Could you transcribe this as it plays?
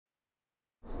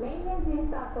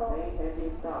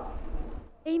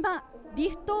今、リ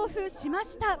フトオフしま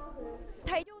した。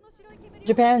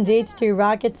Japan's H2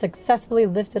 rocket successfully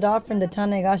lifted off from the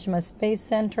Tanegashima Space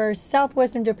Center,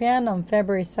 southwestern Japan on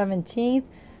February 17th,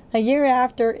 a year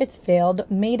after its failed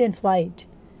maiden flight.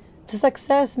 The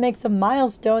success makes a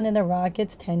milestone in the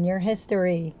rocket's 10-year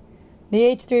history. The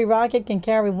H3 rocket can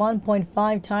carry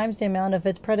 1.5 times the amount of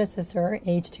its predecessor,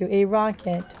 H2A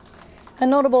rocket. A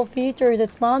notable feature is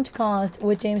its launch cost,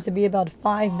 which aims to be about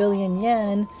 5 billion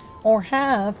yen, or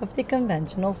half of the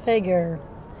conventional figure.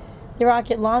 The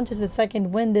rocket launches the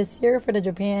second win this year for the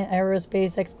Japan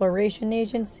Aerospace Exploration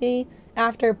Agency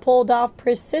after it pulled off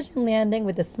precision landing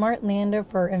with the Smart Lander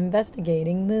for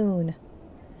investigating Moon.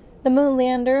 The Moon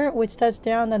Lander, which touched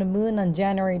down on the Moon on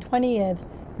January 20th,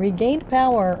 regained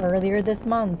power earlier this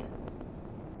month.